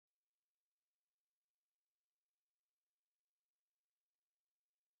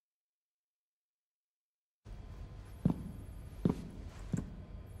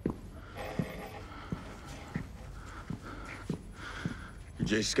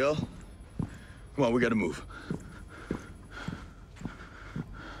Skoll? Come on, we gotta move.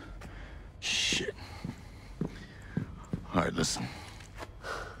 Shit. All right, listen.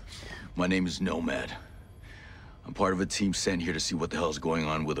 My name is Nomad. I'm part of a team sent here to see what the hell's going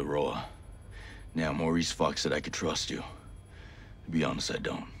on with Aurora. Now, Maurice Fox said I could trust you. To be honest, I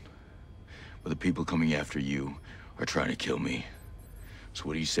don't. But the people coming after you are trying to kill me. So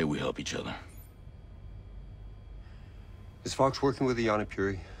what do you say we help each other? Is Fox working with Yana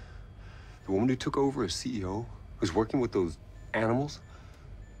Puri? The woman who took over as CEO? Who's working with those animals?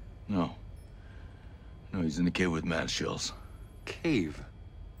 No. No, he's in the cave with mad shells. Cave?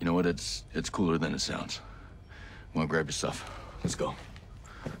 You know what? It's cooler than it sounds. Come on, grab your stuff. Let's go.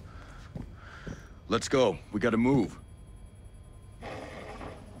 Let's go. We gotta move.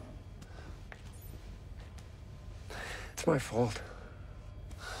 It's my fault.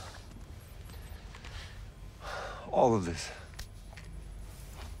 All of this.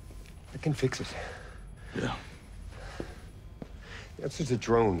 I can fix it. Yeah. The answer's the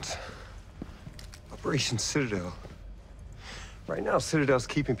drones. Operation Citadel. Right now, Citadel's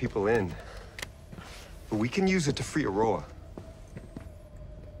keeping people in. But we can use it to free Aurora.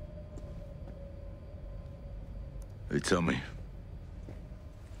 Hey, tell me.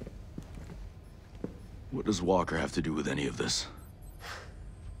 What does Walker have to do with any of this?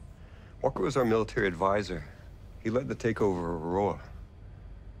 Walker was our military advisor. He led the takeover of Aurora.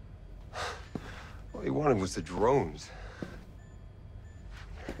 All he wanted was the drones.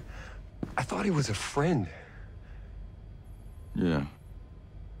 I thought he was a friend. Yeah.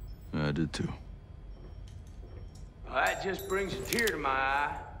 Yeah, I did too. Well, that just brings a tear to my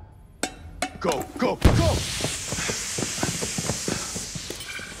eye. Go, go, go!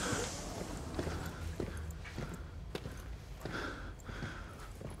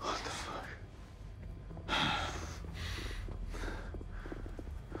 What the fuck?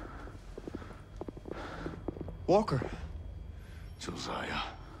 Walker. Josiah.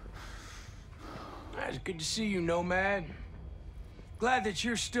 It's good to see you, Nomad. Glad that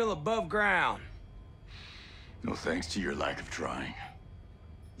you're still above ground. No thanks to your lack of trying.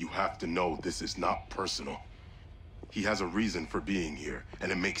 You have to know this is not personal. He has a reason for being here,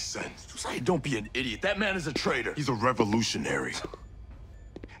 and it makes sense. Josiah, don't be an idiot. That man is a traitor. He's a revolutionary.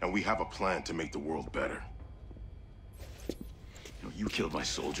 And we have a plan to make the world better. You know, you killed my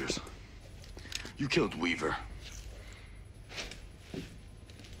soldiers. You killed Weaver.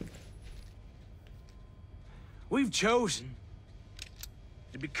 We've chosen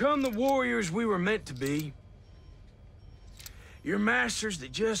to become the warriors we were meant to be. Your masters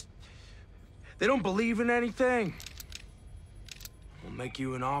that they don't believe in anything. We'll make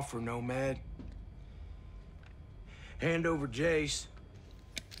you an offer, Nomad. Hand over Jace.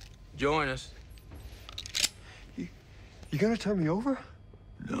 Join us. You gonna turn me over?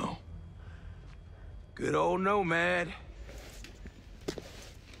 No. Good old Nomad.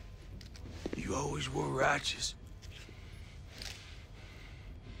 You always were righteous.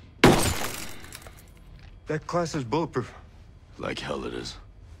 That class is bulletproof. Like hell it is.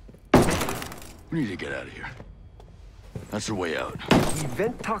 We need to get out of here. That's our way out. We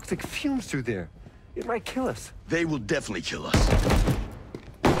vent toxic fumes through there. It might kill us. They will definitely kill us.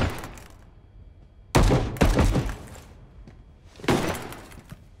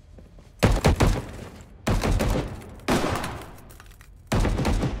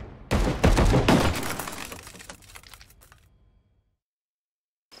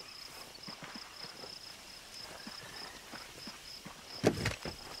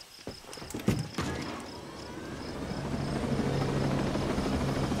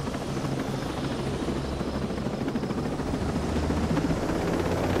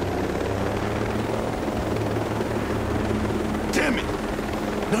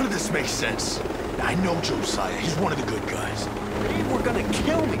 None of this makes sense. I know Josiah. He's one of the good guys. They were gonna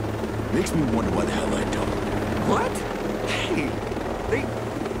kill me. Makes me wonder why the hell I don't. What? Hey,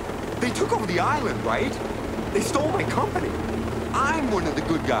 they took over the island, right? They stole my company. I'm one of the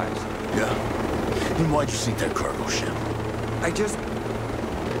good guys. Yeah. Then why'd you sink that cargo ship?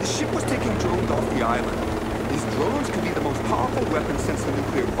 The ship was taking drones off the island. These drones could be the most powerful weapon since the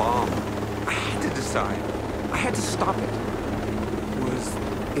nuclear bomb. I had to decide. I had to stop it. Was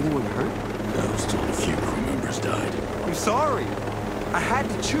anyone hurt? I was told a few crew members died. I'm sorry. I had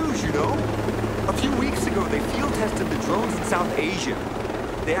to choose, you know? A few weeks ago, they field tested the drones in South Asia.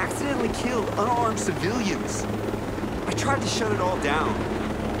 They accidentally killed unarmed civilians. I tried to shut it all down.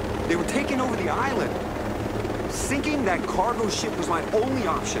 They were taking over the island. Sinking that cargo ship was my only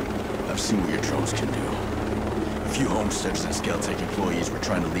option. I've seen what your drones can do. A few homesteaders and Skeltec employees were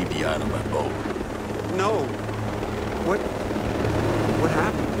trying to leave the island by boat. No. What happened?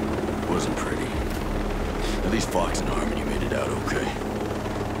 Fox and Harmony made it out okay.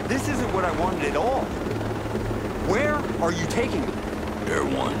 This isn't what I wanted at all. Where are you taking me? Air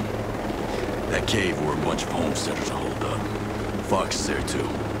 1. That cave where a bunch of homesteaders are holed up. Fox is there too.